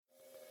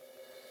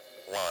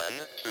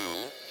2,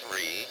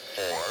 3,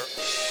 4.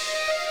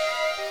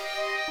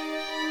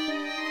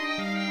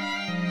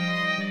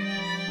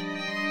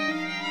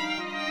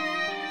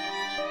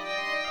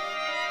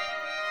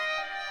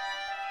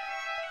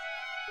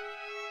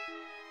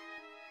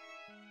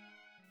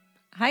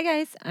 Hi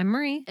guys, I'm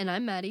Marie. And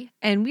I'm Maddie.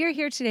 And we are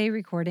here today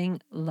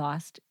recording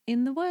Lost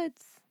in the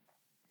Woods.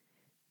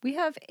 We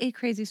have a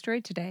crazy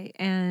story today,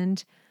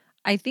 and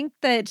I think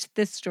that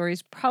this story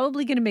is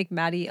probably going to make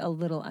Maddie a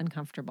little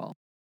uncomfortable.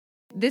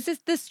 This is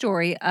the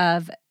story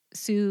of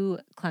Sue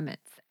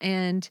Clements,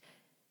 and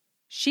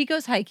she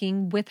goes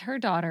hiking with her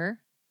daughter,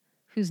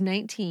 who's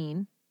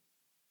 19,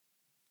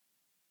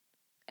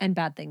 and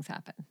bad things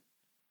happen.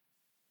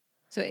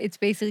 So it's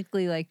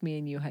basically like me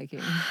and you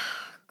hiking.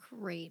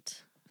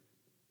 Great.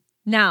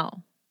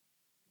 Now,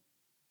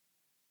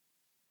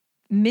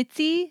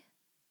 Mitzi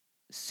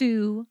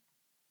Sue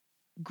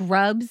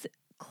Grubbs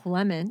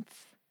Clements,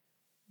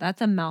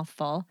 that's a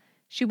mouthful.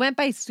 She went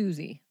by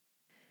Susie.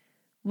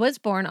 Was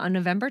born on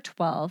November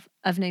 12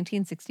 of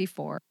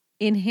 1964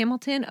 in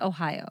Hamilton,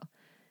 Ohio.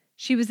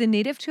 She was a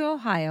native to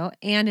Ohio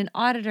and an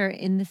auditor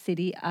in the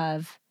city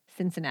of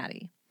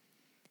Cincinnati.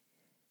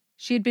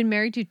 She had been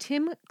married to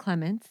Tim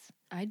Clements.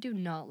 I do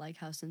not like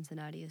how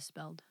Cincinnati is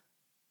spelled.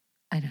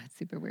 I know, it's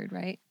super weird,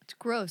 right? It's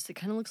gross. It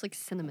kind of looks like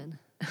cinnamon.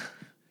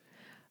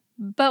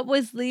 But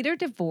was later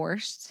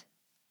divorced.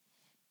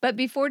 But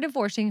before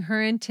divorcing,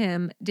 her and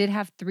Tim did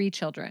have 3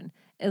 children,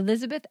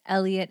 Elizabeth,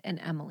 Elliot,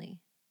 and Emily.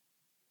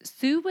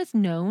 Sue was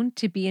known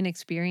to be an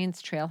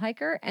experienced trail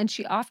hiker, and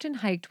she often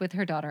hiked with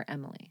her daughter,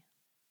 Emily,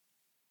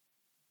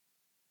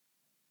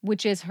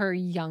 which is her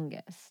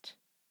youngest,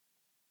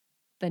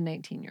 the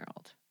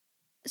 19-year-old.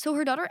 So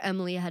her daughter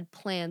Emily had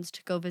plans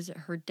to go visit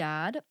her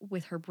dad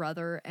with her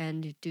brother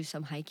and do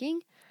some hiking.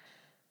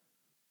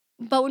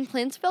 But when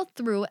plans fell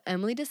through,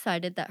 Emily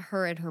decided that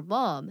her and her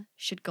mom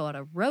should go on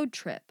a road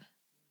trip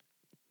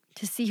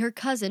to see her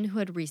cousin who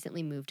had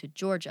recently moved to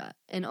Georgia.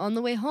 And on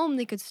the way home,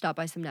 they could stop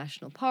by some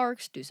national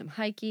parks, do some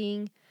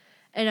hiking.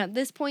 And at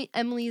this point,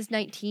 Emily is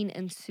 19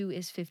 and Sue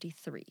is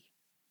 53.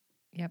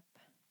 Yep.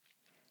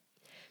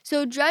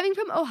 So driving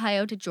from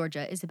Ohio to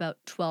Georgia is about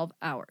 12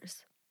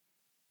 hours.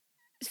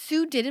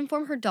 Sue did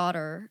inform her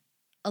daughter,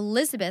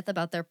 Elizabeth,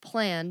 about their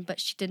plan, but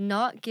she did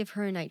not give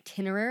her an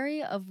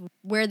itinerary of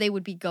where they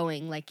would be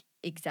going, like,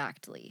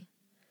 exactly.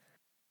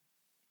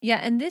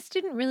 Yeah, and this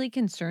didn't really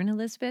concern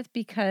Elizabeth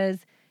because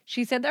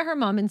she said that her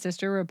mom and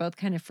sister were both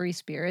kind of free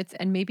spirits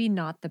and maybe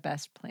not the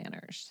best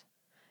planners.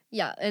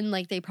 Yeah, and,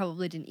 like, they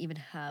probably didn't even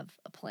have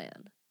a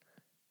plan.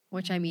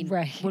 Which, I mean,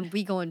 Right. when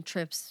we go on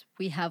trips,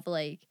 we have,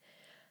 like,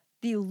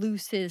 the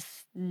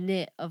loosest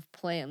knit of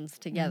plans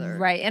together.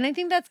 Right. And I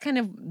think that's kind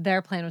of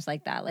their plan was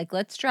like that. Like,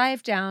 let's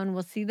drive down,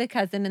 we'll see the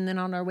cousin, and then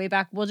on our way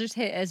back, we'll just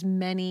hit as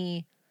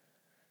many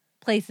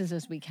places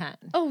as we can.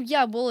 Oh,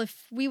 yeah, well,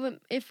 if we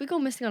go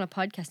missing on a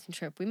podcasting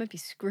trip, we might be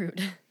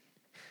screwed.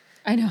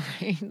 I know,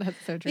 right? That's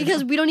so true.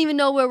 Because we don't even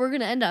know where we're going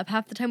to end up.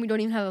 Half the time, we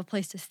don't even have a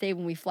place to stay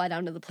when we fly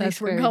down to the place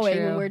That's we're very going.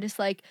 true. And we're just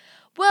like,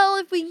 well,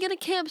 if we can get a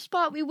camp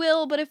spot, we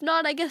will. But if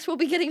not, I guess we'll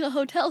be getting a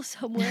hotel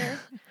somewhere.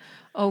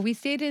 Oh, we've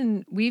stayed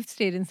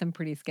in some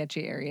pretty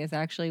sketchy areas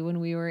actually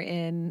when we were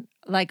in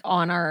like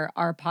on our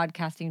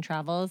podcasting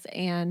travels,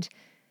 and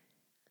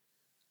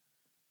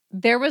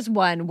there was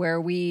one where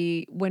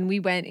when we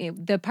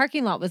went the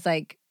parking lot was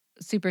like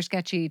super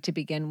sketchy to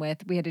begin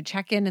with. We had to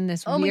check in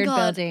this weird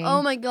building.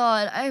 Oh my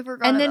God. I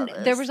forgot And about then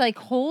this. there was like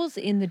holes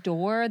in the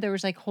door. There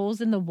was like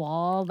holes in the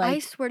wall. Like, I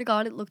swear to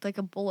God, it looked like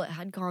a bullet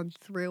had gone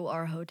through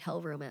our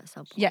hotel room at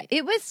some point. yeah,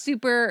 it was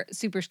super,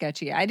 super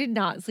sketchy. I did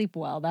not sleep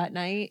well that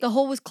night. The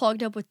hole was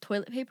clogged up with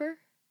toilet paper.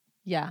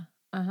 Yeah.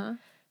 Uh-huh.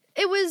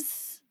 It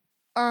was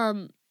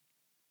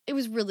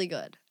really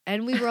good.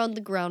 And we were on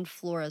the ground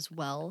floor as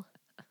well.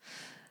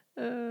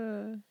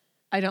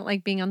 I don't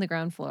like being on the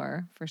ground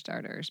floor for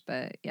starters,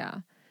 but yeah.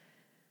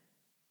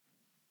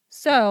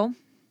 So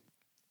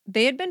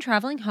they had been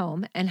traveling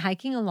home and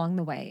hiking along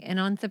the way. And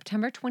on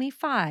September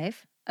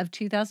 25 of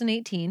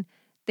 2018,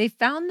 they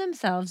found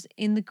themselves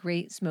in the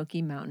Great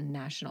Smoky Mountain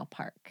National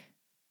Park,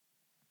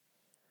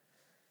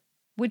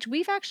 which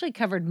we've actually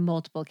covered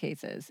multiple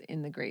cases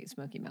in the Great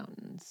Smoky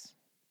Mountains.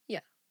 Yeah.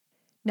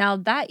 Now,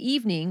 that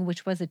evening,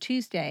 which was a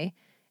Tuesday,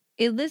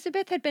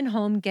 Elizabeth had been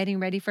home getting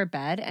ready for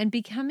bed and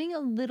becoming a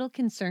little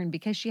concerned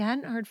because she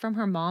hadn't heard from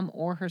her mom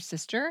or her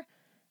sister,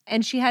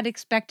 and she had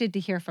expected to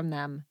hear from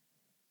them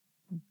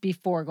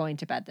before going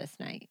to bed this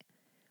night.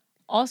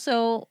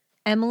 Also,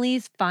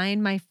 Emily's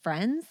Find My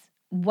Friends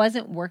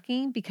wasn't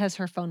working because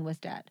her phone was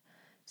dead.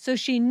 So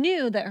she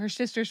knew that her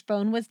sister's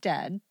phone was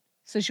dead,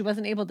 so she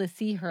wasn't able to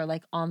see her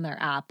like on their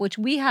app, which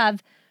we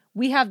have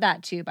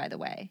that too, by the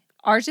way.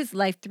 Ours is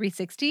Life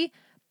 360,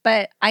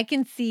 but I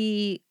can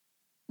see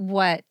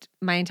what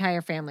my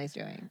entire family's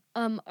doing.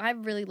 I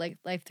really like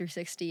Life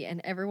 360, and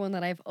everyone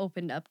that I've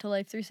opened up to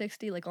Life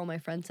 360, like all my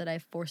friends that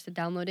I've forced to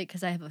download it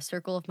because I have a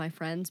circle of my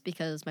friends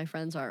because my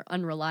friends are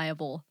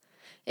unreliable.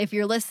 If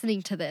you're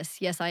listening to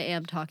this, yes, I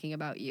am talking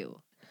about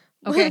you.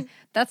 Okay,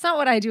 that's not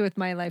what I do with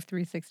my Life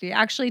 360.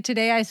 Actually,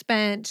 today I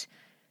spent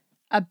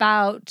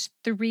about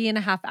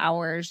 3.5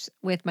 hours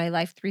with my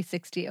Life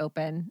 360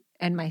 open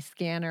and my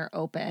scanner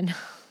open,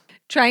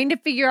 trying to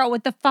figure out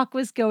what the fuck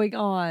was going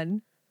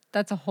on.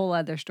 That's a whole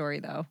other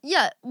story, though.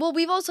 Yeah, well,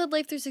 we've also had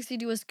Life 360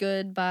 do us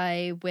good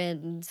by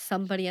when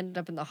somebody ended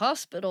up in the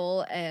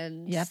hospital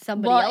and Yep.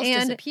 somebody Well, else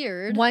and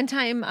disappeared. One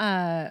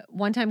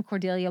time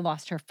Cordelia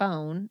lost her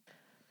phone.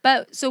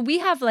 But so we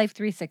have Life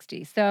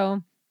 360.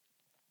 So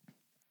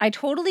I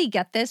totally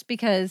get this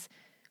because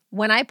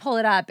when I pull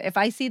it up, if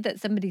I see that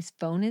somebody's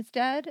phone is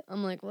dead,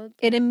 I'm like, what?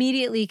 it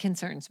immediately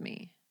concerns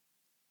me.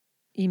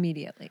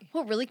 Immediately.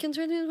 What really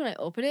concerns me is when I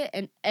open it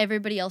and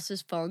everybody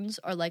else's phones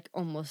are like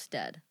almost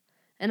dead.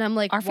 And I'm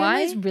like, Our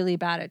why family's really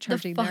bad at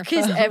charging the their fuck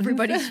is phones.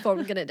 everybody's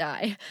phone gonna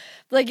die?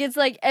 Like, it's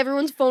like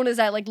everyone's phone is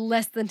at like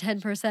less than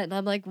 10%.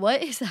 I'm like,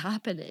 what is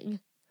happening?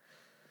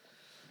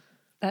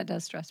 That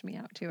does stress me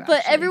out too, But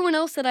actually. everyone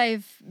else that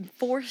I've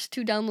forced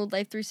to download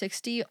Life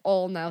 360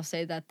 all now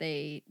say that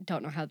they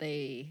don't know how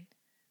they...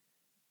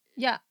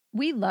 Yeah,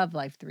 we love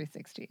Life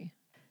 360.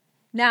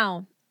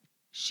 Now,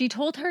 she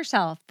told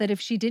herself that if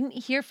she didn't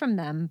hear from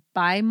them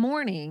by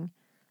morning,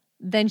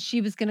 then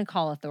she was going to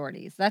call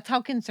authorities. That's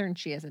how concerned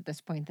she is at this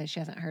point that she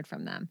hasn't heard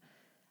from them.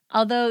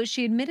 Although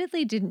she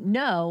admittedly didn't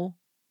know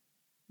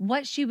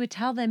what she would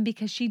tell them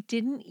because she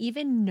didn't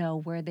even know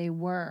where they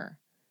were.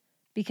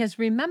 Because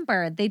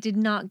remember, they did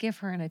not give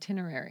her an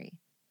itinerary.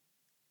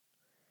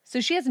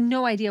 So she has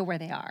no idea where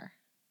they are.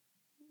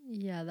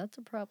 Yeah, that's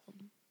a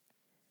problem.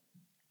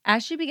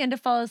 As she began to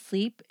fall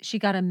asleep, she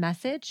got a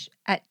message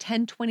at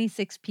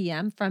 10:26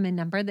 p.m. from a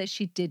number that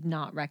she did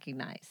not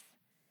recognize.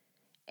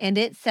 And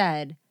it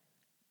said,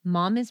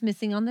 "Mom is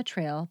missing on the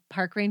trail.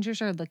 Park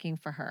rangers are looking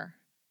for her."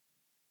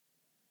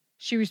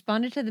 She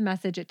responded to the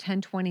message at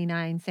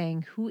 10:29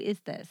 saying, "Who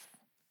is this?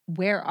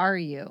 Where are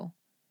you?"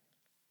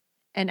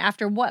 And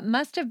after what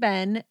must have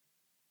been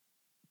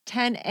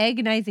 10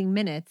 agonizing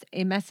minutes,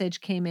 a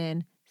message came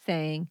in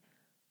saying,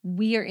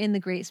 "We are in the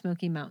Great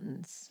Smoky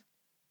Mountains."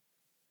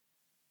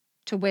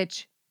 To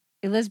which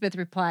Elizabeth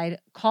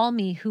replied, "Call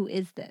me, who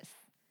is this?"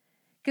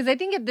 Because I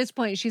think at this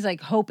point she's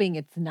like hoping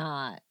it's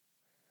not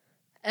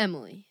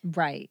Emily.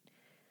 right.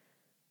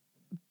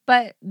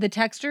 But the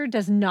texter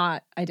does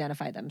not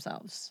identify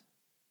themselves.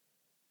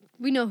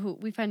 We know who...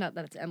 We find out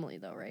that it's Emily,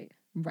 though, right?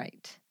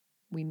 Right.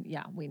 We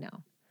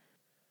know.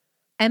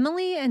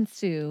 Emily and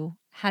Sue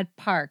had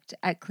parked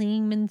at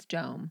Klingman's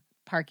Dome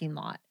parking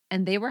lot,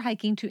 and they were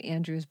hiking to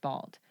Andrews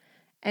Bald.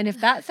 And if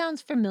that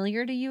sounds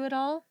familiar to you at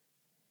all,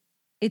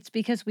 it's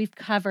because we've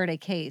covered a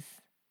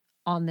case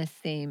on this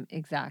same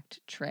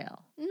exact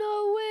trail.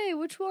 No way.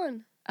 Which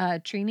one?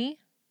 Trini,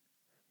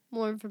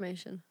 More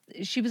information.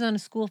 she was on a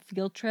school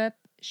field trip.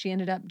 She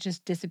ended up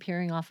just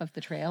disappearing off of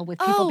the trail with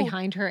people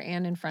behind her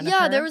and in front of her.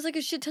 Yeah, there was like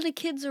a shit ton of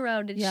kids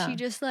around, and Yeah. she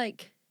just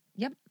like...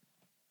 Yep.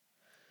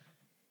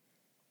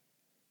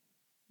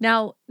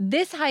 Now,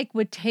 this hike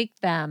would take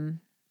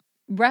them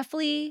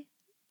roughly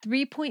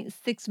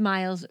 3.6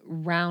 miles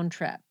round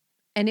trip,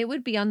 and it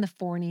would be on the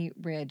Forney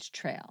Ridge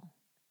Trail.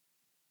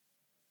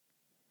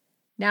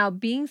 Now,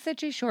 being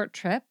such a short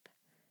trip,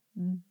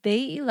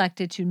 they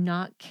elected to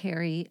not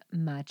carry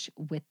much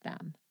with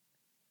them.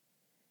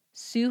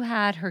 Sue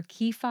had her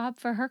key fob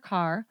for her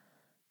car,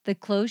 the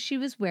clothes she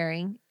was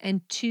wearing,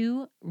 and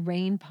 2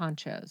 rain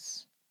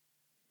ponchos.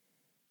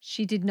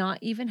 She did not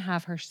even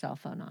have her cell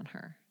phone on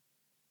her.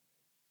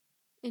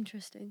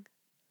 Interesting.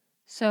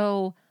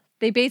 So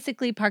they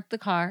basically park the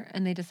car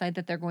and they decide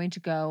that they're going to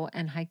go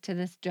and hike to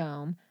this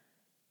dome.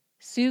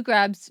 Sue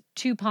grabs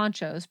 2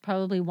 ponchos,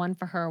 probably one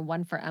for her,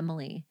 one for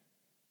Emily.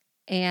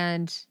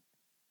 And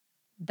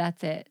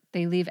that's it.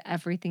 They leave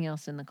everything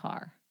else in the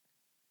car.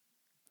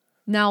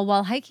 Now,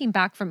 while hiking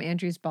back from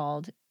Andrews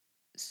Bald,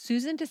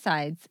 Susan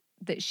decides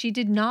that she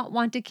did not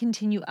want to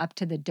continue up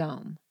to the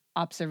dome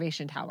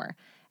observation tower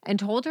and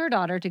told her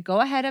daughter to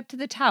go ahead up to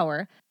the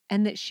tower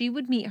and that she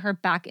would meet her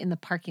back in the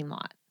parking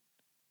lot.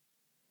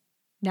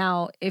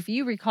 Now, if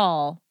you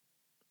recall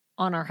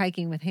on our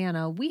hiking with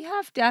Hannah, we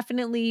have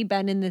definitely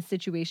been in this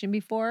situation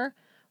before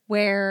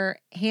where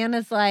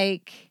Hannah's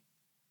like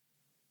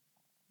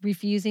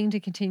refusing to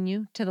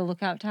continue to the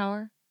lookout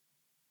tower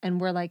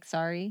and we're like,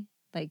 sorry,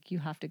 like you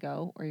have to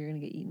go or you're going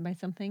to get eaten by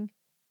something.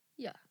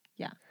 Yeah.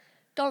 Yeah.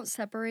 Don't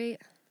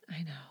separate. I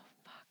know.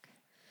 Fuck.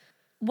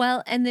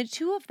 Well, and the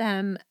 2 of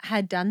them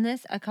had done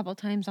this a couple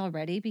times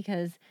already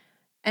because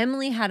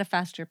Emily had a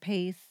faster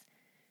pace.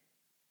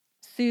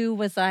 Sue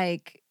was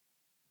like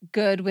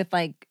good with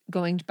like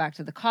going back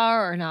to the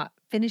car or not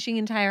finishing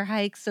entire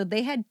hikes. So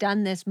they had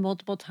done this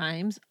multiple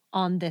times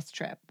on this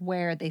trip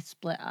where they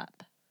split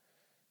up.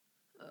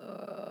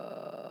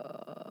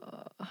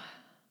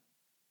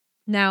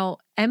 Now,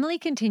 Emily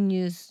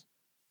continues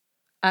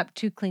up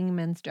to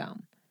Klingman's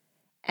Dome.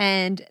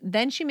 And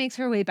then she makes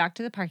her way back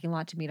to the parking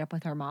lot to meet up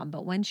with her mom.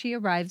 But when she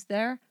arrives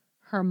there,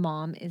 her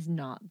mom is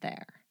not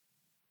there.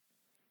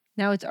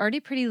 Now, it's already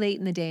pretty late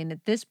in the day. And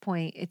at this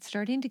point, it's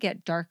starting to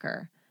get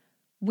darker,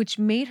 which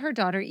made her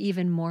daughter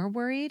even more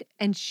worried.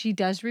 And she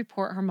does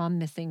report her mom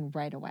missing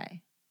right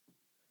away.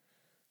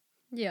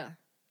 Yeah.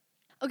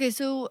 Okay,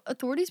 so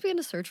authorities began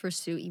to search for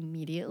Sue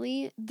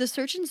immediately. The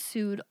search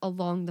ensued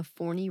along the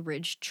Forney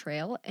Ridge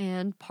Trail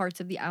and parts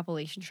of the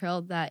Appalachian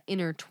Trail that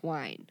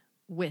intertwine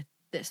with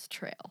this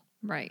trail.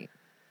 Right.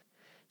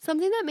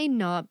 Something that may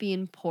not be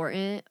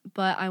important,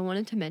 but I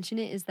wanted to mention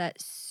it, is that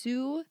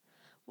Sue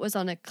was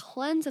on a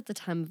cleanse at the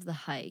time of the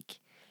hike,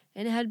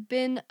 and it had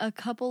been a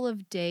couple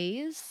of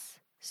days.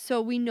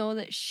 So we know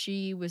that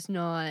she was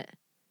not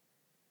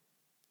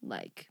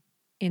like,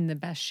 In the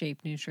best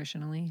shape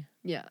nutritionally.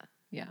 yeah.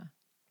 Yeah.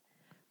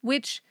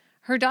 Which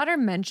her daughter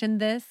mentioned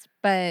this,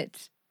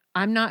 but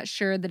I'm not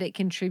sure that it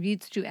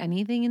contributes to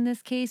anything in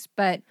this case.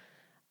 But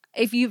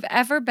if you've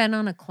ever been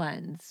on a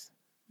cleanse,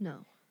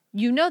 No.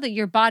 you know that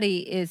your body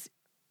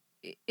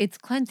it's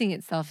cleansing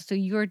itself. So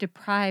you're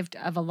deprived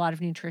of a lot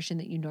of nutrition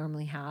that you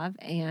normally have.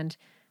 And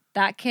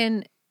that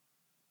can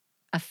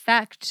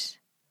affect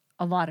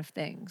a lot of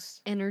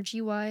things.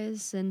 Energy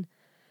wise, and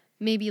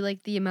maybe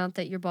like the amount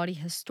that your body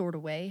has stored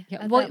away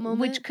Yeah. at Well, that moment.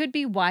 which could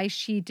be why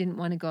she didn't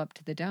want to go up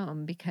to the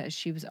dome, because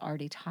she was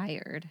already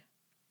tired.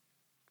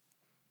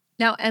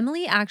 Now,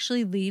 Emily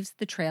actually leaves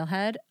the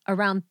trailhead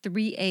around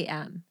 3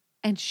 a.m.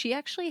 and she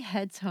actually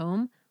heads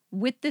home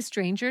with the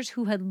strangers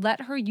who had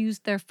let her use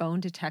their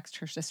phone to text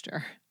her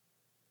sister.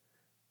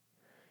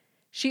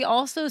 She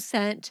also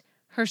sent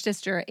her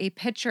sister a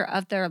picture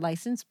of their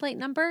license plate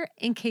number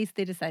in case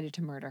they decided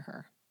to murder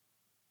her.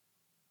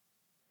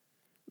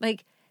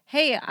 Like,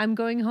 hey, I'm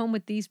going home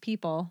with these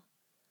people.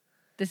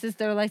 This is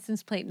their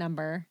license plate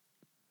number,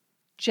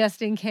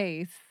 just in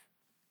case.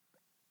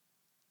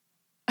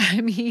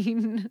 I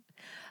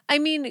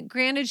mean,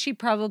 granted, she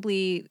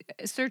probably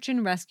search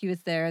and rescue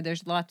is there.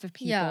 There's lots of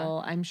people, Yeah.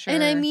 I'm sure.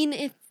 And I mean,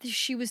 if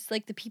she was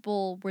like, the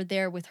people were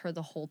there with her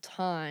the whole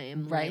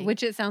time. Right, like,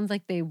 which it sounds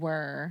like they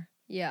were.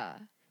 yeah.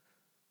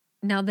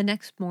 Now, the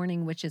next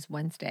morning, which is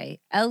Wednesday,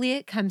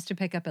 Elliot comes to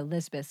pick up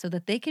Elizabeth so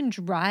that they can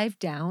drive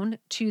down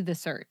to the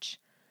search.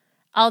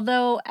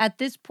 Although at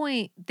this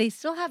point, they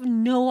still have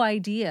no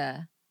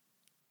idea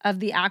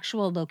of the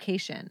actual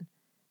location,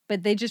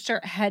 but they just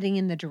start heading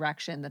in the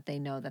direction that they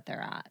know that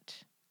they're at.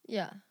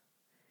 Yeah.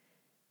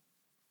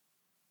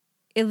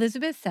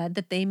 Elizabeth said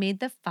that they made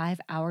the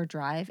 5-hour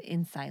drive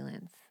in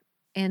silence,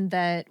 and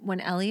that when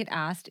Elliot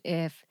asked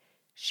if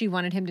she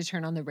wanted him to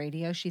turn on the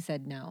radio, she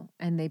said no,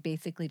 and they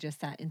basically just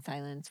sat in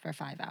silence for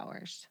 5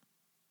 hours.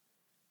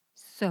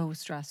 So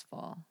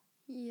stressful.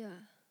 Yeah.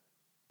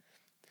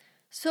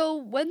 So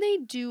when they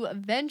do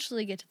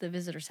eventually get to the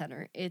visitor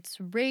center, it's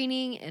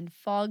raining and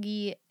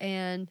foggy,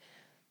 and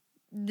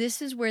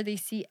this is where they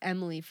see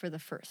Emily for the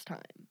first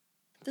time.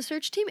 The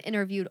search team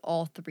interviewed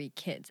all 3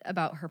 kids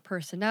about her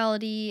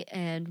personality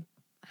and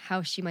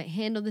how she might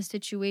handle the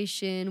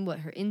situation, what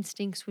her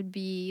instincts would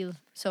be.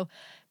 So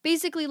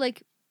basically,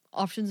 like,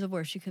 options of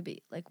where she could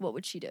be. Like, what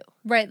would she do?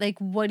 Right, like,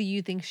 what do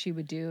you think she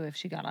would do if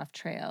she got off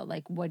trail?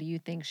 Like, what do you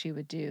think she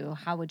would do?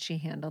 How would she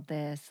handle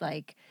this?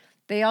 Like,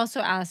 they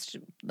also asked,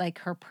 like,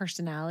 her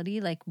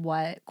personality, like,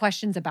 what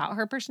questions about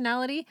her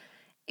personality.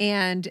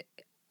 And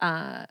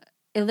uh,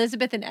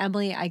 Elizabeth and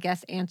Emily, I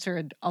guess,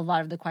 answered a lot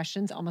of the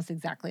questions almost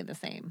exactly the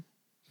same.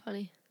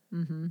 Funny.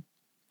 Mm-hmm.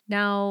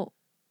 Now,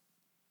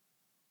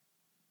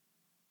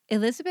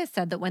 Elizabeth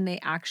said that when they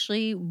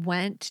actually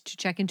went to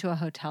check into a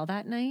hotel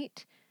that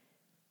night,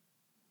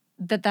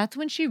 that's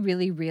when she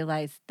really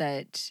realized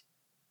that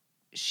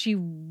she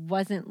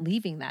wasn't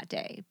leaving that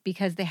day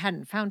because they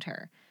hadn't found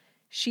her.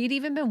 She'd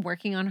even been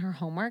working on her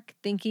homework,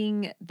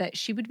 thinking that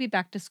she would be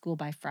back to school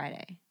by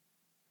Friday.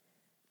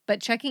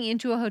 But checking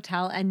into a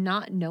hotel and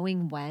not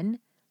knowing when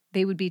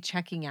they would be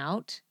checking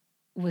out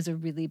was a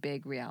really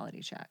big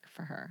reality check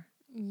for her.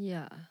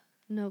 Yeah.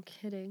 No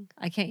kidding.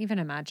 I can't even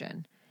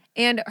imagine.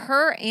 And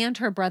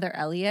her brother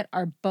Elliot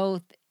are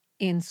both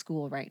in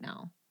school right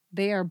now.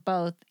 They are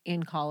both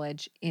in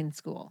college, in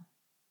school.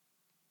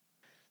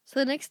 So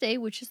the next day,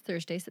 which is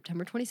Thursday,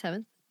 September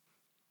 27th,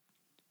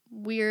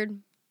 weird.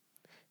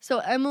 So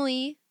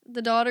Emily,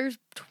 the daughter's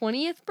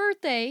 20th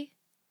birthday.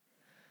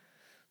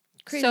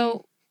 Crazy.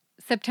 So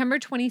September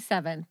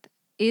 27th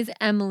is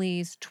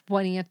Emily's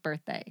 20th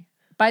birthday.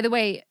 By the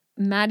way,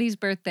 Maddie's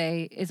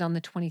birthday is on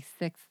the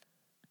 26th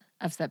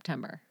of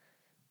September.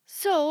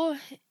 So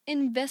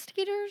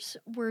investigators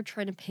were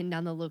trying to pin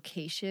down the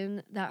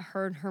location that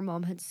her and her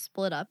mom had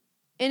split up.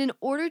 And in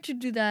order to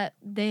do that,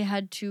 they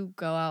had to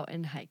go out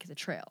and hike the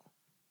trail.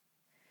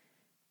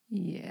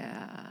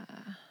 Yeah.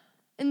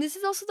 And this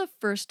is also the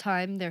first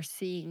time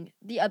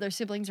the other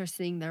siblings are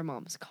seeing their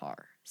mom's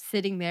car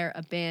sitting there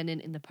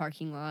abandoned in the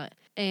parking lot,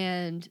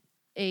 and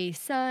a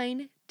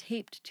sign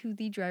taped to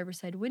the driver's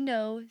side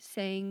window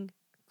saying,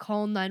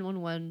 "Call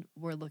 911,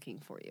 we're looking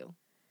for you."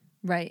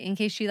 Right, in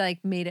case she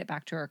made it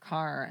back to her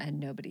car and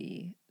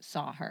nobody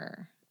saw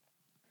her.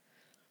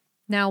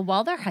 Now,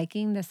 while they're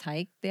hiking this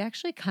hike, they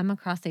actually come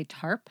across a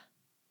tarp,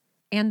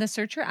 and the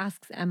searcher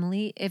asks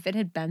Emily if it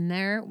had been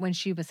there when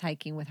she was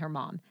hiking with her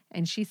mom,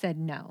 and she said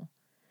no.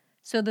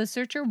 So the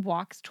searcher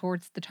walks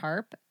towards the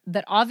tarp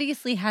that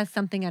obviously has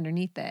something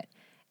underneath it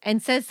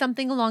and says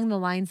something along the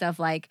lines of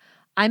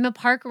I'm a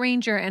park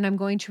ranger and I'm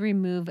going to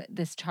remove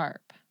this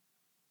tarp.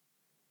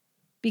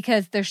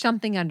 because there's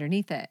something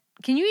underneath it.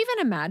 Can you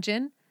even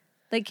imagine?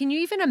 Like, can you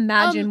even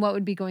imagine what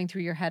would be going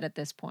through your head at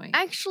this point?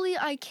 Actually,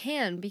 I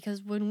can,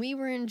 because when we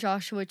were in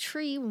Joshua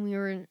Tree, we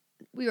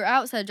were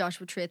outside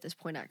Joshua Tree at this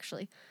point,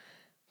 actually,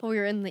 but we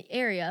were in the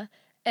area,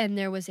 and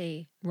there was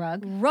a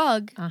Rug?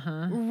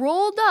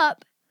 rolled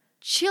up,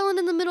 chilling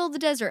in the middle of the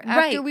desert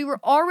after Right. we were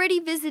already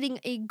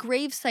visiting a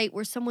grave site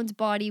where someone's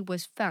body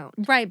was found.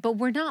 Right, but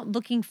we're not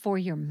looking for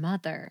your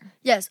mother.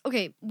 Yes,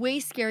 okay, way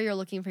scarier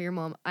looking for your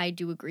mom, I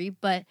do agree,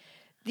 but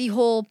the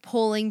whole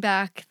pulling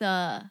back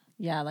the...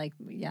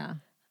 Yeah.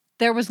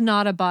 There was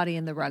not a body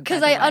in the rug,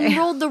 Because by I the way.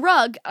 unrolled the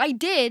rug. I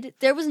did.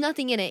 There was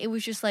nothing in it. It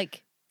was just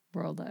like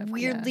Rolled up.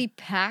 weirdly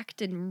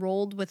packed and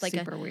rolled with like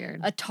Super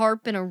weird. a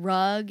tarp and a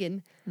rug.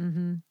 And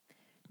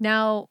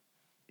Now,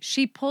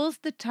 she pulls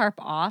the tarp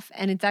off,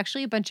 and it's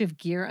actually a bunch of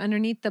gear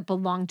underneath that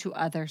belong to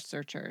other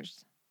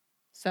searchers.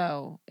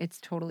 So it's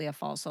totally a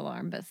false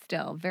alarm, but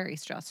still very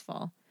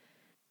stressful.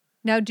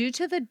 Now, due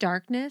to the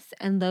darkness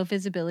and low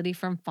visibility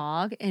from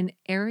fog, an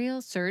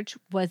aerial search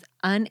was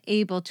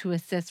unable to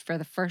assist for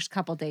the first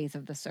couple days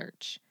of the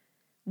search,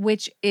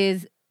 which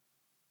is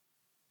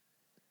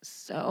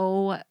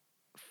so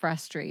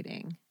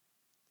frustrating.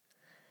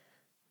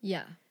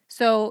 yeah.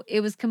 So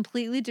it was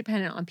completely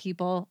dependent on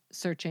people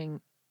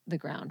searching the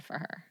ground for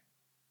her.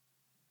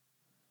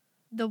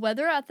 The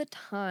weather at the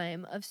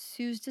time of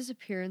Sue's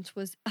disappearance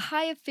was a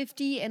high of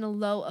 50 and a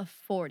low of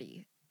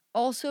 40.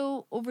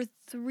 Also, over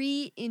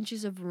 3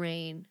 inches of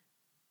rain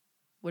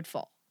would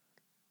fall.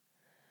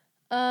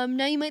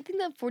 Now, you might think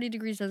that 40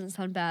 degrees doesn't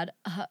sound bad.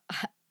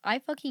 I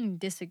fucking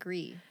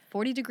disagree.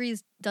 40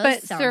 degrees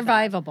does sound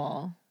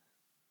survivable.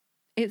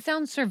 It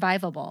sounds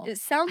survivable. It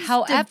sounds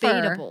debatable.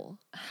 debatable.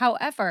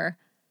 However,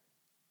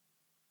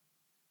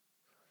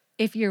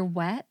 if you're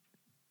wet,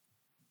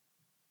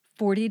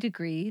 40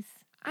 degrees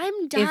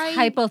I'm dying. is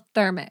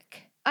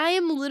hypothermic. I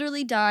am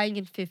literally dying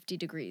in 50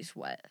 degrees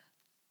wet.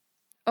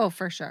 Oh,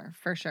 for sure.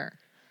 For sure.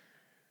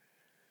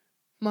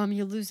 Mom,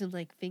 you're losing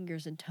like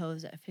fingers and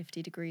toes at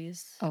 50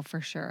 degrees. Oh,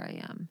 for sure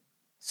I am.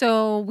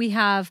 So we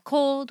have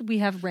cold, we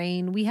have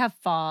rain, we have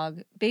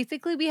fog.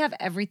 Basically, we have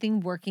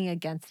everything working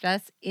against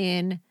us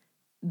in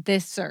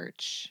this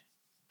search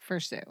for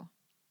Sue.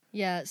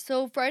 Yeah,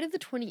 so Friday the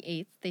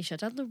 28th, they shut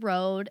down the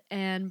road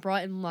and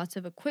brought in lots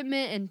of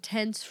equipment and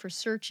tents for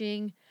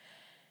searching.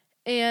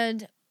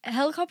 And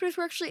helicopters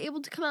were actually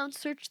able to come out and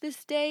search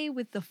this day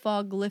with the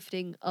fog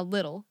lifting a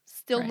little.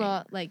 Still Right.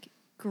 not like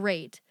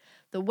great.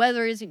 The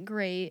weather isn't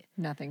great.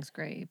 Nothing's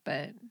great,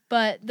 but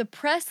the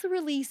press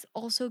release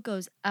also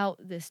goes out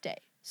this day.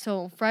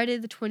 So Friday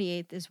the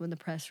 28th is when the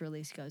press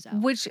release goes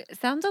out. which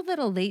sounds a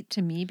little late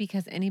to me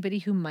because anybody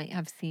who might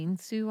have seen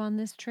Sue on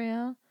this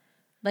trail,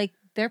 like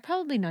they're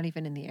probably not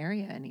even in the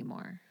area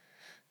anymore.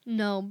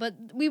 No, but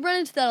we run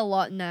into that a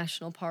lot in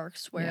national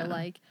parks where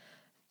like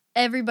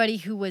everybody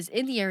who was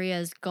in the area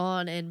is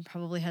gone and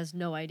probably has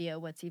no idea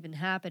what's even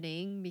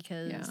happening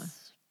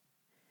because...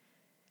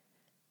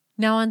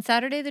 Now on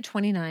Saturday the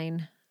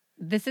 29th,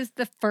 this is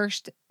the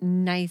first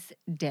nice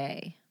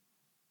day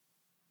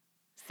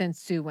since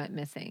Sue went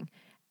missing.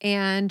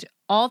 And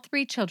all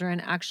 3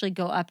 children actually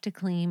go up to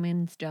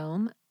Clements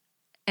Dome.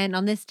 And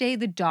on this day,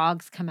 the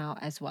dogs come out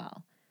as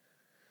well.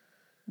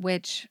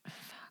 Which,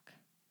 fuck.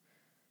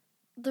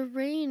 The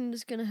rain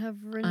is going to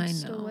have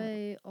rinsed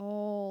away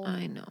all...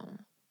 I know.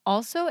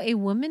 Also, a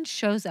woman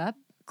shows up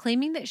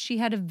claiming that she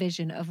had a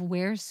vision of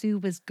where Sue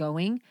was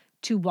going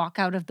to walk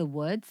out of the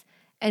woods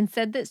and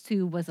said that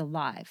Sue was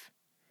alive.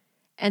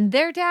 And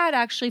their dad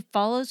actually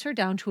follows her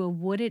down to a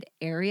wooded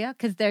area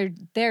because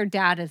their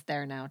dad is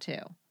there now too.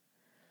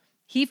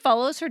 He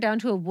follows her down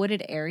to a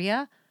wooded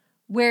area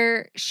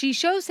where she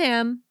shows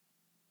him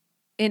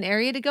an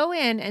area to go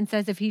in and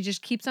says if he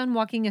just keeps on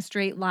walking a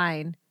straight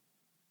line,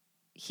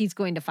 he's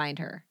going to find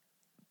her.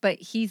 But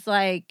he's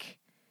like,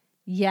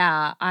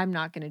 yeah, I'm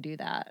not going to do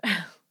that.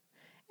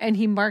 And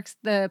he marks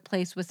the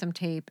place with some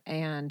tape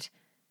and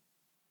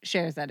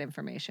shares that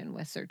information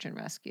with search and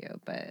rescue.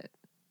 But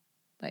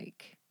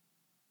like,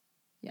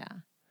 yeah.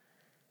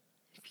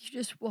 If you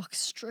just walk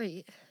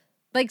straight.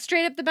 Like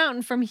straight up the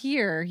mountain from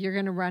here, you're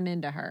going to run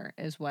into her,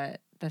 is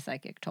what the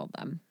psychic told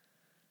them.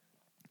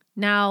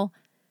 Now,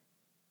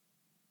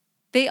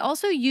 they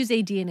also use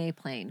a DNA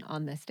plane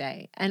on this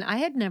day, and I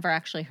had never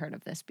actually heard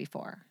of this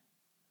before.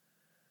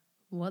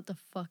 What the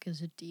fuck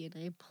is a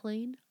DNA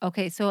plane?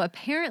 Okay, so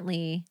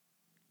apparently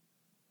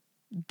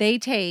they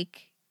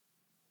take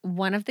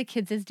one of the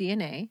kids'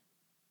 DNA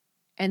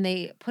and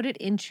they put it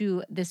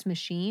into this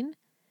machine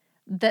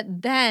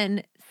that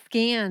then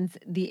scans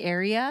the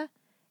area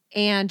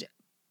and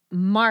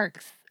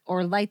marks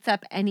or lights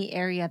up any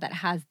area that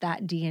has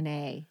that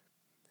DNA.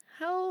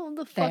 How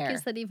the fuck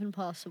is that even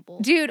possible?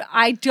 Dude,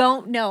 I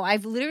don't know.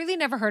 I've literally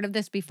never heard of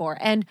this before.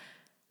 And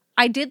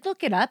I did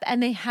look it up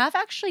and they have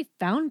actually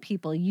found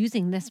people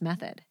using this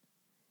method.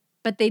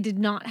 But they did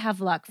not have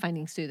luck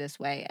finding Sue this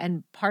way.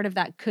 And part of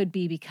that could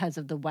be because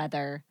of the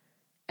weather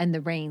and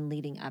the rain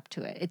leading up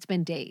to it. It's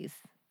been days.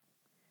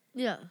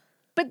 Yeah.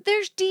 But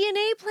there's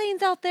DNA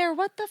planes out there.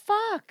 What the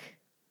fuck?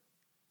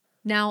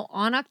 Now,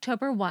 on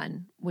October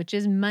 1, which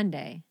is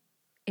Monday,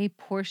 a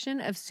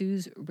portion of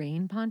Sue's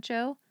rain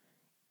poncho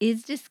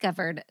is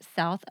discovered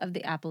south of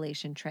the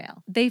Appalachian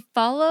Trail. They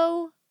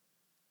follow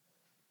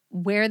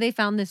where they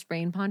found this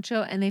rain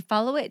poncho and they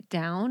follow it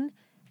down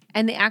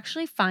and they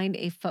actually find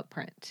a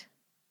footprint.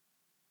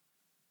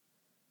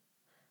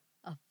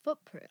 A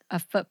footprint. A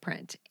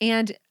footprint.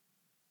 And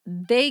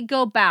they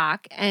go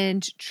back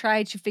and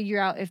try to figure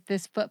out if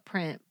this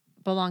footprint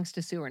belongs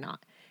to Sue or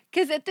not.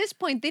 Because at this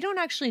point, they don't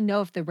actually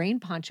know if the rain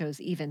poncho is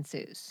even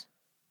Sue's.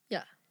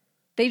 Yeah.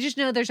 They just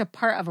know there's a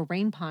part of a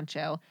rain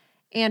poncho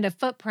and a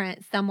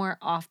footprint somewhere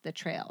off the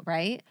trail,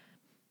 right?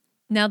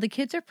 Now, the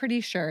kids are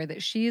pretty sure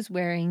that she is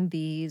wearing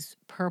these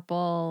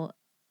purple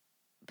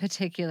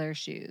particular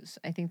shoes.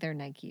 I think they're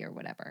Nike or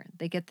whatever.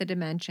 They get the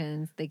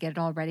dimensions, they get it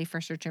all ready for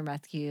search and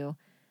rescue.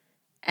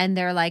 And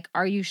they're like,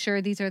 are you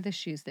sure these are the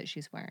shoes that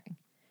she's wearing?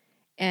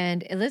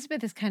 And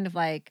Elizabeth is kind of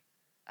like,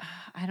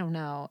 I don't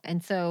know.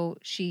 And so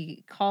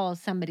she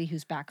calls somebody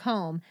who's back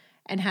home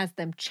and has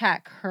them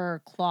check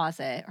her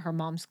closet, her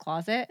mom's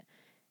closet,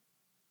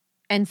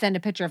 and send a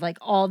picture of like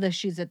all the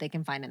shoes that they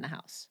can find in the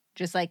house.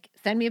 Just like,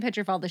 send me a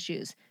picture of all the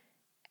shoes.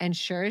 And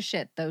sure as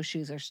shit, those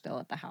shoes are still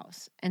at the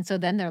house. And so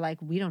then they're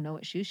like, we don't know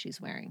what shoes she's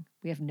wearing.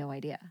 We have no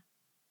idea.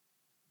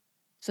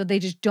 So they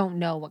just don't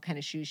know what kind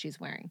of shoes she's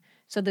wearing.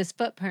 So this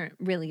footprint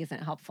really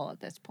isn't helpful at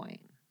this point.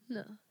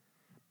 No.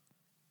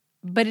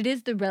 But it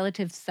is the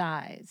relative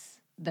size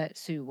that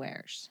Sue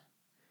wears.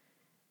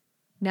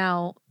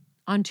 Now,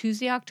 on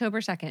Tuesday, October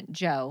 2nd,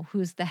 Joe,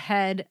 who's the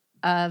head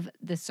of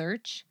the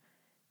search,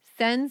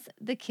 sends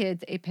the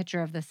kids a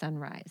picture of the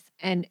sunrise.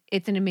 And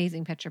it's an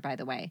amazing picture, by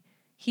the way.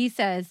 He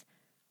says,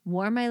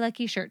 wore my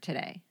lucky shirt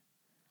today.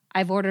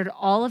 I've ordered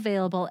all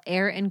available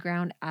air and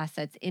ground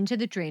assets into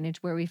the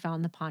drainage where we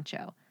found the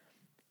poncho.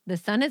 The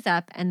sun is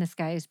up and the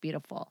sky is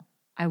beautiful.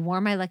 I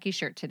wore my lucky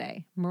shirt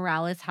today.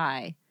 Morale is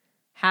high.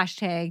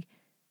 Hashtag,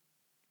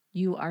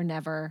 you are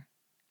never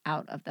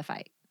out of the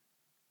fight.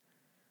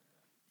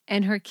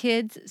 And her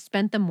kids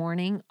spent the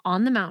morning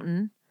on the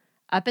mountain,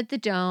 up at the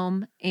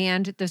dome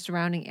and the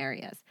surrounding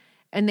areas.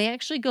 And they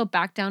actually go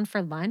back down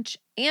for lunch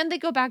and they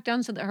go back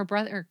down so that her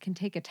brother can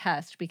take a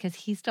test because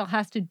he still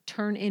has to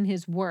turn in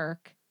his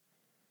work.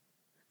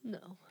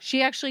 No.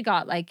 She actually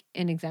got like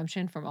an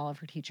exemption from all of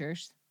her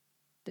teachers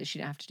that she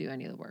didn't have to do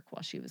any of the work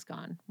while she was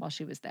gone, while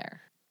she was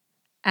there.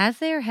 As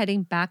they are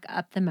heading back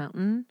up the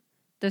mountain,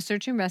 the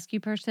search and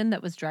rescue person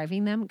that was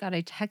driving them got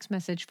a text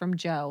message from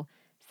Joe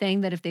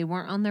saying that if they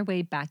weren't on their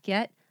way back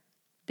yet,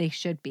 they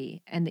should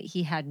be, and that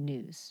he had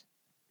news.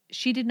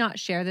 She did not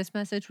share this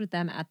message with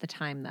them at the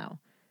time, though,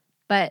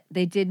 but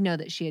they did know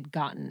that she had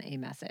gotten a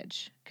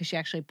message because she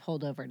actually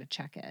pulled over to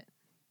check it.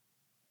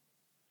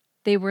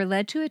 They were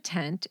led to a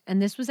tent,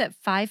 and this was at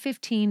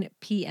 5:15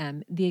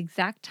 p.m., the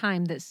exact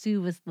time that Sue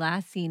was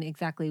last seen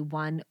exactly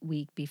 1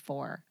 week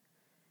before.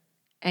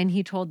 And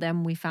he told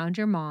them, we found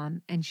your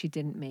mom, and she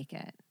didn't make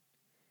it.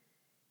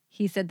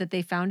 He said that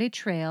they found a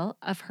trail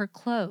of her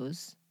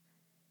clothes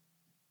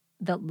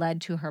that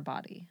led to her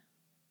body.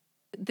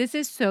 This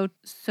is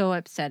so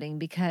upsetting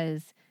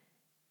because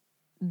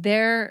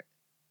they're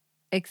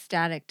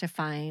ecstatic to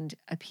find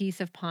a piece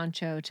of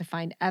poncho, to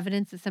find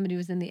evidence that somebody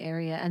was in the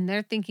area, and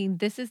they're thinking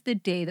this is the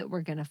day that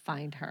we're going to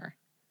find her.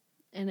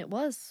 And it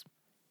was.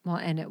 Well,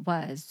 and it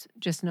was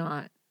just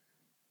not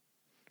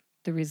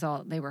the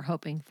result they were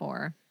hoping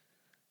for.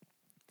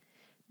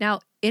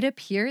 Now, it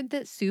appeared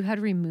that Sue had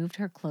removed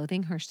her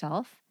clothing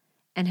herself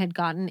and had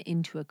gotten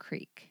into a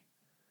creek.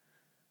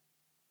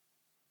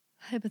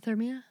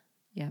 Hypothermia?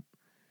 Yep.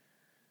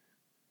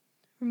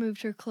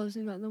 Removed her clothes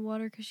and got in the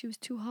water because she was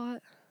too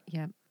hot.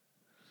 Yep.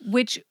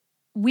 Which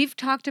we've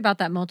talked about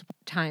that multiple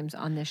times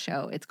on this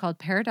show. It's called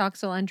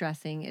paradoxical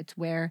undressing. It's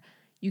where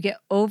you get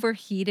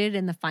overheated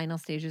in the final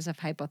stages of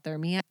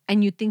hypothermia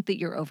and you think that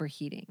you're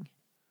overheating.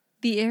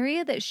 The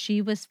area that she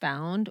was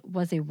found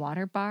was a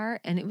water bar,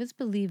 and it was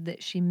believed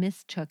that she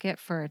mistook it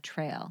for a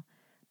trail,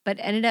 but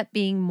ended up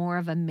being more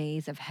of a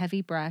maze of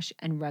heavy brush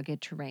and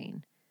rugged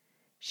terrain.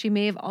 She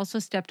may have also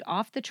stepped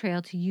off the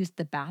trail to use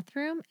the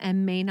bathroom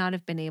and may not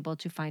have been able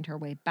to find her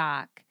way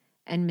back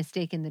and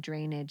mistaken the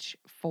drainage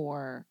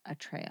for a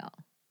trail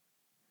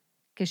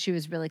because she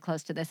was really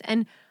close to this.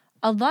 And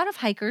a lot of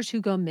hikers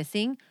who go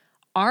missing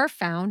are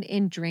found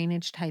in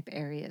drainage type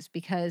areas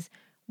because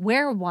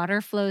where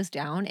water flows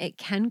down, it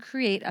can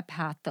create a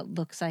path that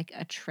looks like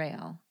a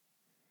trail.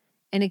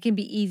 And it can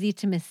be easy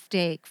to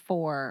mistake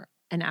for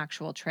an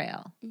actual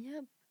trail.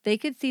 Yep. They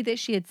could see that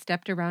she had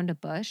stepped around a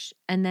bush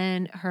and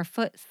then her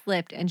foot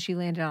slipped and she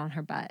landed on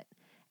her butt.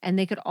 And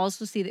they could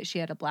also see that she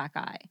had a black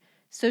eye.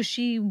 So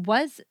she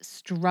was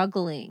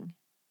struggling,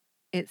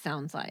 it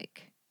sounds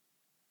like.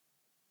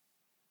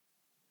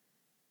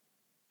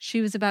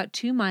 She was about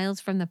 2 miles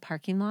from the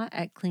parking lot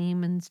at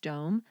Clements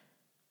Dome,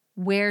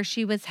 where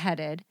she was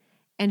headed,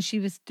 and she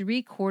was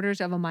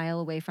 3/4 of a mile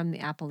away from the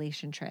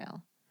Appalachian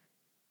Trail.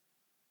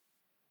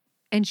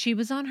 And she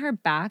was on her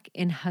back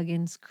in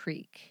Huggins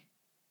Creek.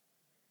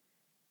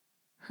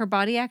 Her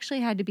body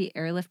actually had to be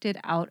airlifted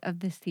out of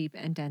the steep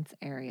and dense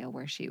area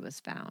where she was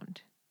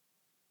found.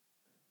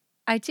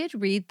 I did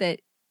read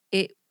that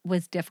it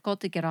was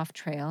difficult to get off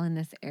trail in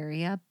this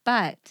area,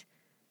 but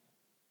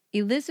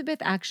Elizabeth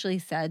actually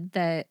said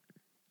that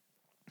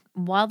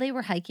while they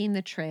were hiking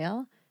the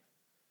trail,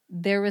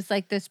 there was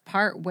like this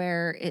part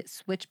where it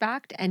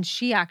switchbacked and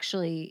she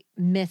actually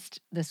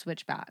missed the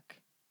switchback.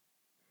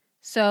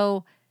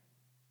 So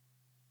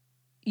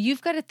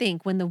you've got to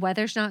think when the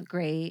weather's not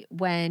great,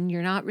 when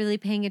you're not really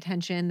paying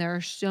attention, there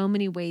are so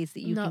many ways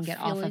that you can Not get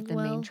off of feeling the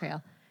main well.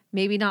 trail.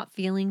 Maybe not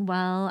feeling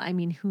well. I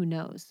mean, who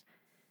knows?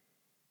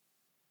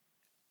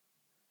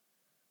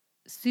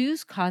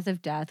 Sue's cause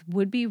of death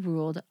would be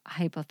ruled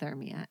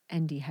hypothermia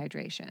and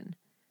dehydration.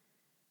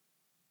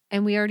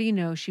 And we already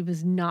know she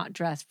was not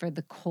dressed for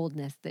the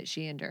coldness that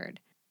she endured.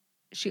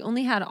 She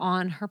only had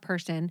on her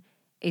person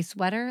a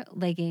sweater,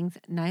 leggings,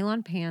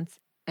 nylon pants,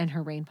 and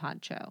her rain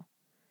poncho,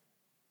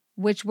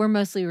 which were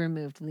mostly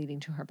removed, leading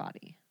to her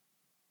body.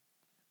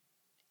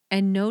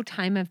 And no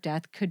time of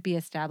death could be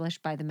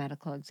established by the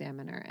medical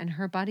examiner, and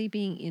her body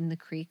being in the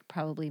creek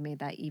probably made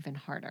that even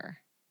harder.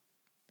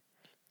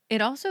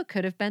 It also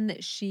could have been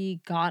that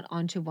she got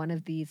onto one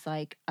of these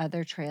like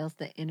other trails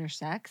that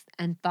intersects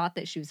and thought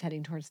that she was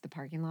heading towards the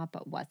parking lot,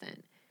 but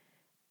wasn't.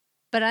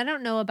 But I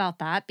don't know about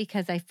that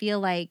because I feel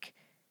like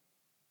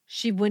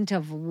she wouldn't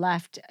have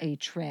left a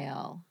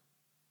trail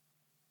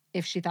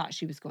if she thought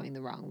she was going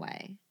the wrong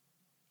way.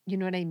 You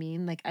know what I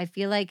mean? Like, I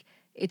feel like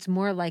it's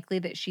more likely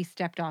that she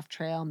stepped off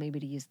trail, maybe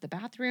to use the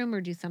bathroom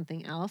or do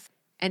something else,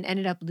 and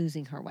ended up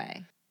losing her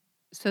way.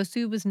 So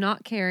Sue was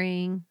not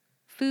carrying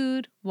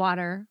food,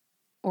 water,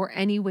 or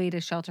any way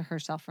to shelter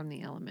herself from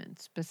the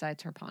elements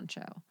besides her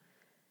poncho.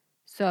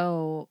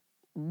 So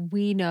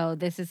we know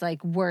this is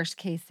like worst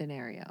case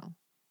scenario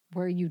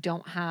where you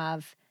don't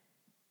have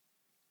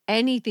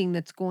anything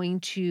that's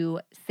going to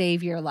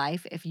save your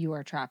life if you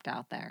are trapped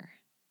out there.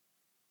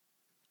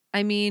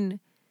 I mean,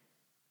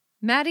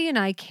 Maddie and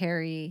I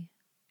carry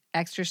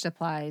extra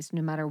supplies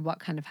no matter what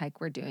kind of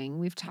hike we're doing.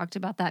 We've talked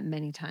about that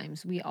many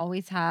times. We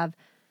always have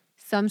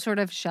some sort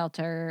of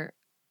shelter,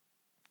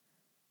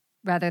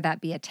 whether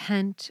that be a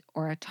tent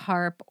or a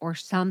tarp or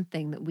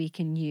something that we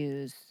can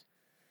use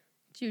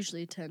It's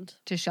usually a tent.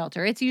 to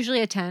shelter. It's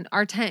usually a tent.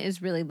 Our tent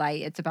is really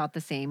light. It's about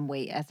the same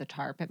weight as a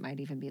tarp. It might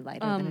even be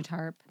lighter than a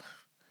tarp.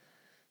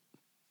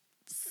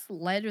 It's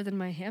lighter than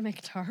my hammock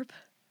tarp.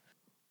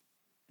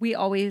 We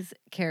always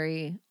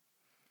carry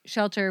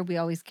shelter. We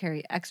always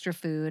carry extra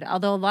food.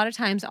 Although a lot of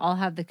times I'll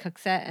have the cook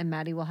set and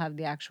Maddie will have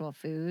the actual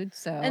food.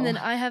 So And then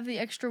I have the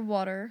extra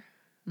water.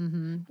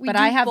 We but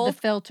do I have the both.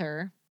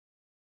 filter.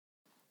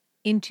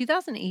 In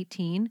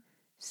 2018,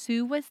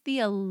 Sue was the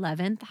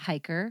 11th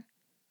hiker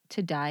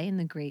to die in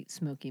the Great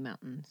Smoky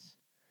Mountains.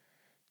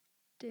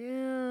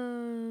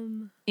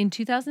 Damn. In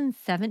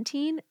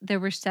 2017, there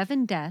were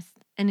 7 deaths,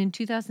 and in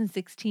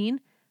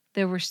 2016,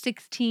 there were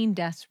 16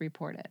 deaths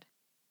reported.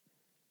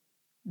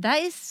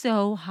 That is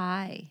so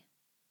high.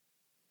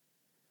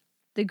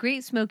 The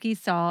Great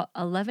Smokies saw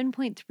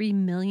 11.3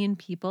 million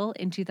people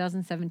in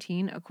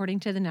 2017,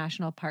 according to the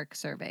National Park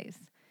surveys,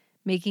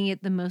 making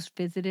it the most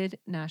visited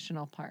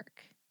national park.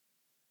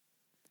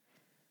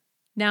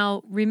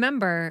 Now,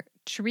 remember,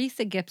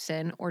 Teresa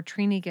Gibson, or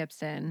Trini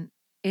Gibson,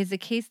 is a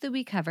case that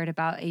we covered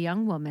about a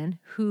young woman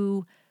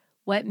who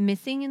went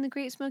missing in the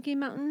Great Smoky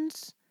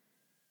Mountains,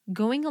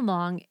 going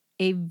along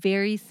a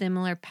very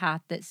similar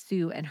path that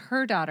Sue and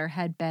her daughter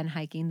had been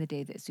hiking the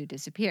day that Sue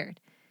disappeared.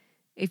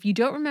 If you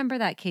don't remember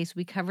that case,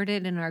 we covered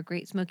it in our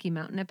Great Smoky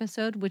Mountain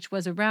episode, which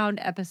was around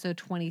episode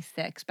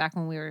 26, back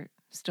when we were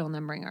still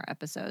numbering our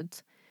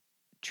episodes.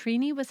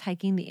 Trini was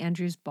hiking the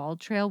Andrews Bald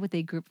Trail with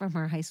a group from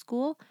her high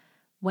school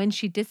when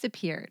she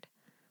disappeared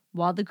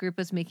while the group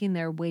was making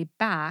their way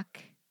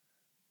back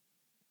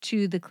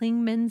to the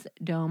Clements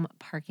Dome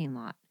parking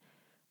lot,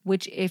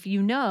 which, if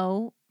you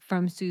know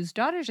from Sue's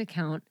daughter's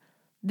account,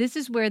 this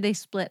is where they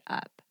split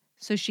up.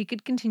 So she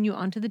could continue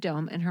onto the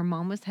dome, and her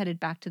mom was headed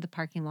back to the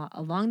parking lot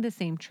along the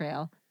same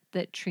trail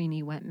that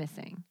Trini went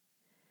missing.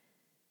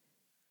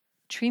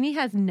 Trini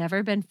has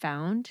never been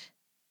found.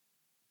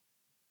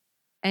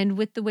 And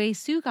with the way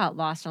Sue got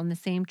lost on the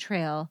same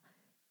trail,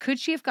 could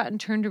she have gotten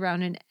turned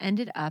around and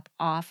ended up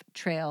off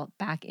trail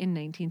back in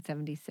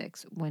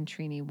 1976 when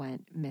Trini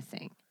went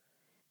missing?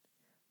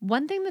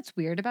 One thing that's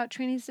weird about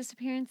Trini's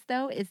disappearance,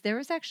 though, is there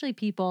was actually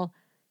people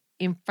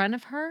in front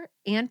of her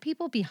and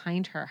people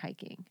behind her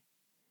hiking.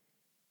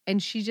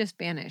 And she just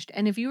vanished.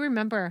 And if you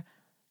remember,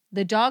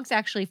 the dogs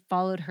actually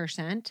followed her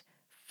scent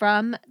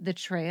from the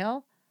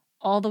trail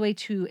all the way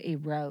to a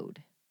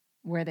road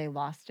where they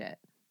lost it.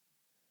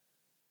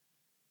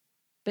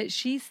 But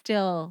she's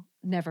still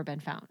never been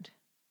found.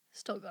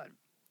 Still gone.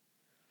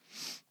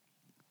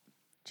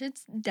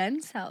 It's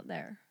dense out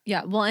there.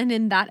 Yeah, well, and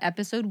in that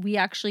episode, we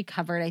actually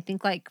covered, I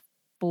think, like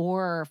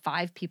 4 or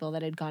 5 people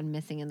that had gone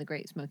missing in the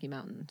Great Smoky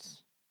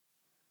Mountains.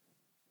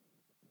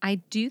 I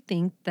do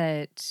think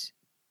that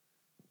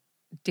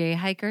day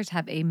hikers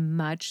have a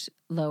much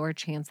lower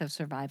chance of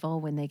survival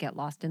when they get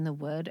lost in the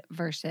wood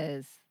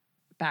versus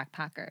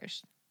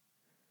backpackers.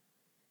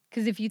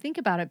 Because if you think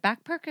about it,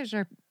 backpackers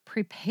are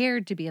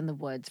prepared to be in the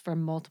woods for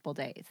multiple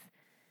days.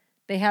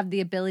 They have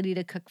the ability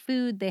to cook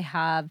food. They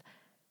have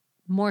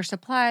more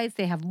supplies.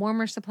 They have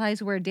warmer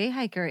supplies, where a day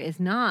hiker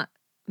is not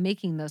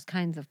making those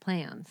kinds of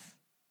plans.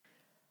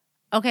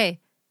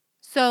 Okay,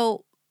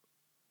 so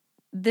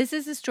this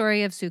is the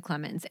story of Sue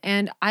Clements,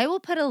 and I will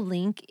put a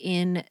link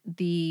in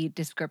the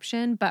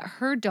description, but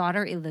her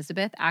daughter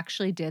Elizabeth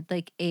actually did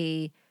like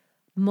a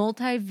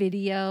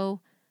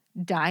multi-video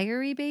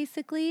diary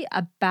basically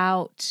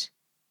about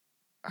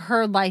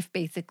her life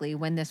basically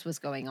when this was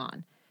going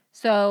on.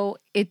 So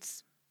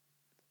it's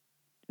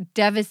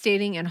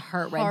devastating and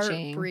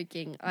heart-wrenching.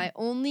 Heartbreaking. I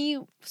only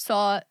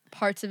saw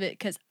parts of it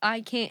because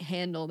I can't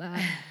handle that.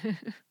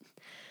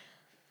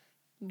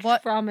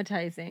 What?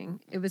 Traumatizing.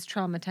 It was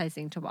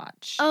traumatizing to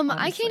watch. I can't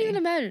honestly. even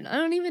imagine. I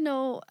don't even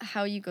know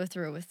how you go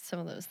through with some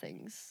of those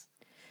things.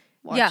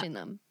 Watching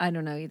them. I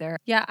don't know either.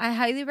 Yeah, I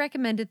highly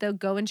recommend it though.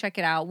 Go and check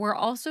it out. We're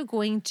also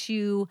going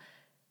to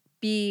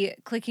be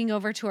clicking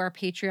over to our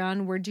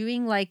Patreon. We're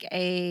doing like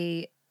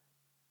a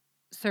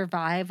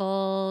survive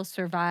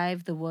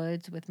the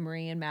woods with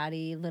Marie and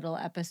Maddie little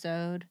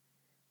episode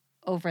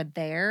over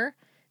there.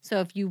 So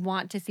if you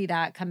want to see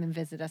that, come and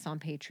visit us on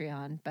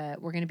Patreon.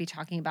 But we're going to be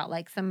talking about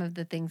like some of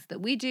the things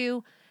that we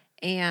do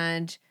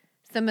and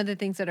some of the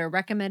things that are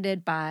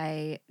recommended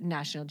by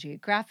National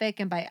Geographic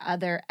and by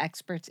other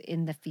experts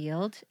in the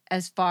field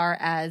as far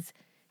as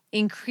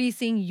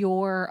increasing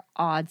your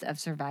odds of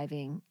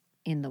surviving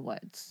in the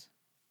woods.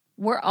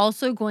 We're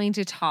also going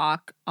to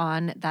talk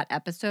on that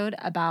episode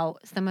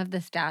about some of the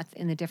stats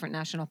in the different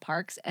national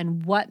parks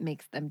and what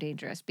makes them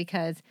dangerous,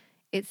 because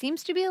it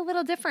seems to be a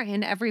little different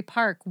in every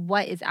park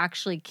what is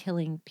actually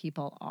killing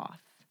people off.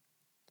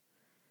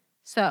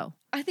 So,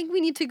 I think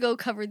we need to go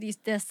cover these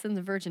deaths in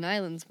the Virgin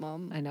Islands,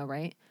 Mom. I know,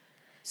 right?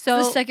 So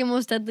the second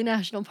most deadly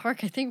national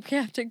park. I think we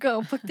have to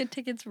go. Book the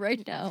tickets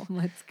right now.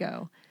 Let's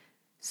go.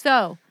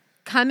 So,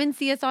 come and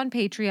see us on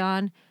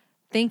Patreon.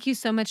 Thank you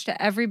so much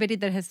to everybody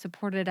that has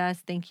supported us.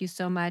 Thank you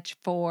so much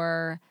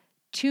for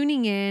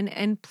tuning in.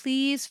 And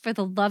please, for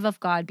the love of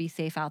God, be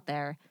safe out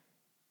there.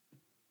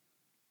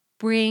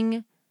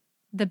 Bring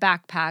the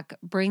backpack,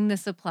 bring the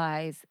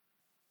supplies,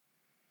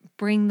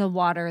 bring the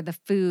water, the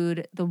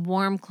food, the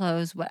warm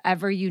clothes,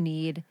 whatever you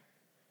need.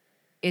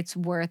 It's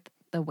worth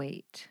the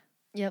wait.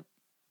 Yep.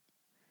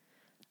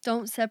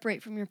 Don't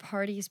separate from your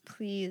parties,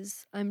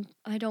 please.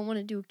 I don't want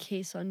to do a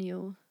case on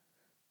you.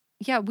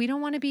 Yeah, we don't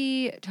want to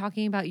be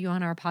talking about you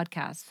on our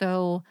podcast.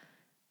 So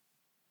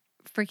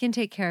freaking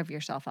take care of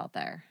yourself out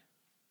there.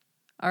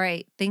 All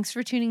right. Thanks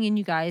for tuning in,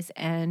 you guys.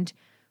 And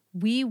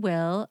we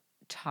will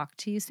talk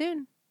to you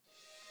soon.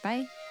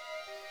 Bye.